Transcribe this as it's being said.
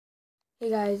Hey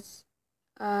guys,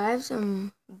 I have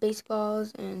some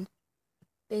baseballs and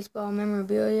baseball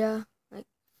memorabilia, like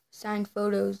signed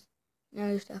photos and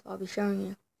other stuff I'll be showing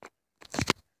you.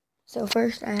 So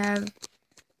first I have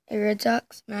a Red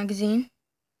Sox magazine.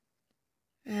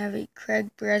 I have a Craig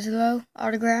Breslow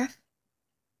autograph,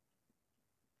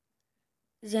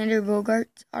 Xander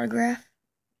Bogaerts autograph,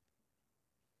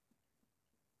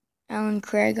 Alan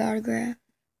Craig autograph,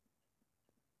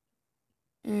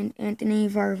 and Anthony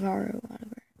Varvaro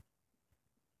autograph.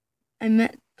 I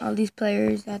met all these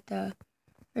players at the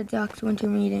Red Sox winter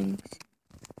meetings.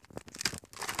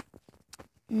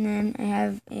 And then I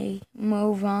have a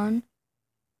Mo Vaughn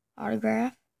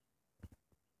autograph,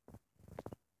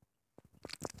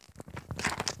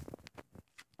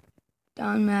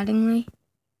 Don Mattingly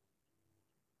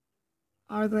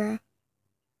autograph,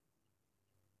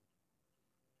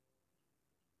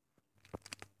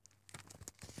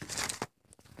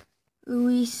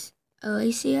 Luis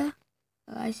Alicia,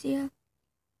 I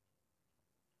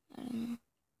don't know.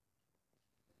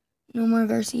 Nomar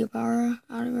Garcia-Parra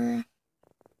autograph,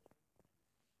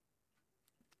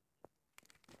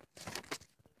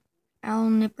 Al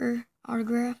Nipper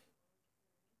autograph,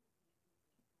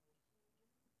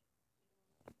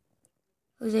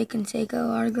 Jose Canseco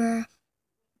autograph,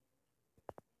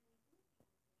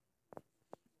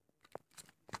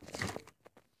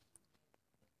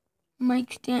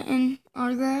 Mike Stanton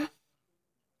autograph,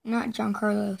 not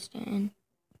Giancarlo Stanton,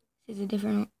 this is a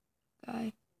different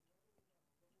guy,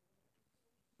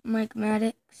 Mike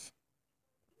Maddox,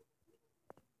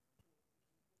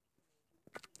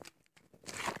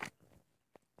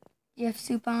 Jeff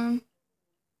Suppan,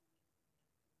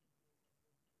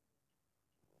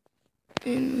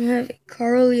 and we have a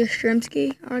Carl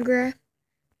Yastrzemski autograph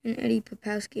and Eddie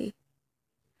Popowski.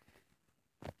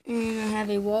 And I have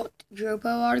a Walt Dropo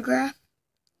autograph.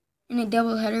 In a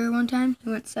doubleheader one time, he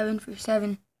went 7 for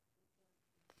 7.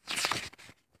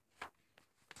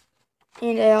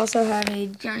 And I also have a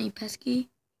Johnny Pesky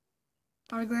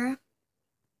autograph.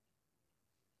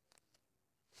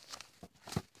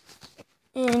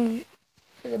 And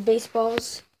for the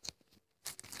baseballs,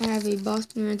 I have a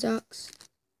Boston Red Sox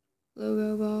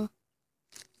logo ball.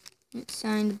 It's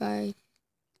signed by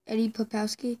Eddie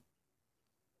Popowski.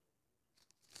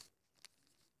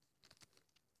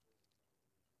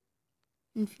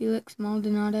 And Felix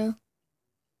Maldonado.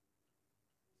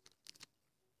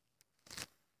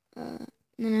 And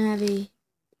then I have a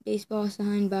baseball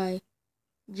signed by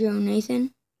Joe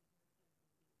Nathan.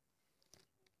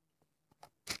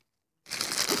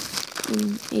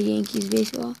 And a Yankees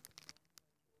baseball.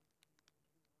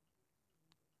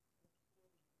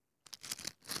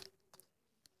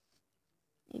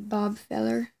 A Bob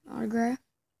Feller autograph.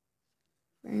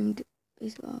 Framed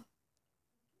baseball.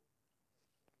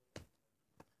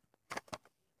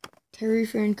 Terry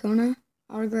Francona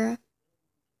autograph.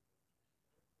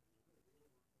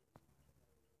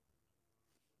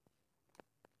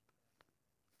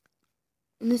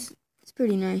 And this is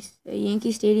pretty nice. A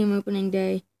Yankee Stadium opening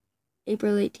day,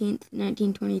 April 18th,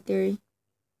 1923.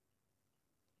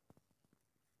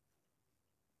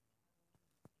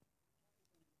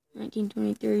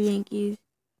 Yankees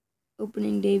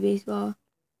opening day baseball.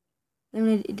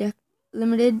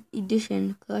 Limited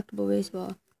edition collectible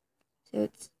baseball. So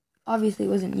it's obviously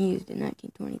wasn't used in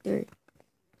 1923.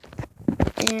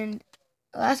 And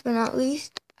last but not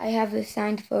least, I have this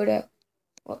signed photo.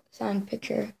 Well, signed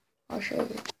picture. I'll show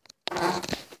you.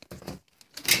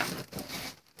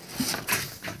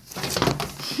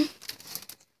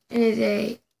 It is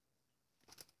a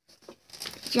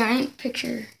giant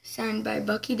picture signed by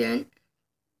Bucky Dent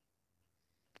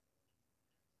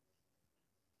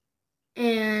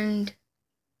and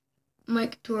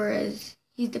Mike Torres.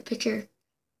 He's the pitcher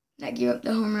that gave up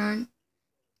the home run.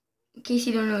 In case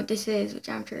you don't know what this is, which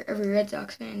I'm sure every Red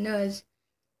Sox fan does,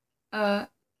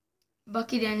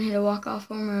 Bucky Dent hit a walk-off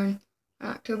home run on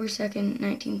October 2nd,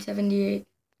 1978.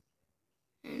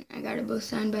 And I got it both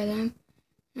signed by them.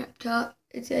 And up top,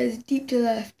 it says, deep to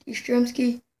left,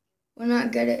 Yastrzemski will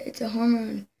not get it. It's a home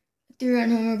run. A 3-run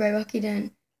homer by Bucky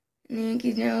Dent. And the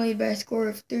Yankees now lead by a score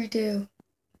of 3-2.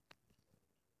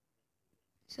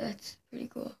 So that's pretty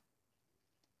cool.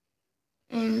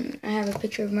 And I have a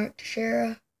picture of Mark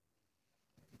Teixeira.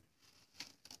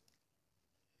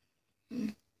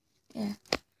 Yeah.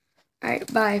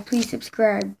 Alright, bye. Please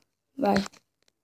subscribe. Bye.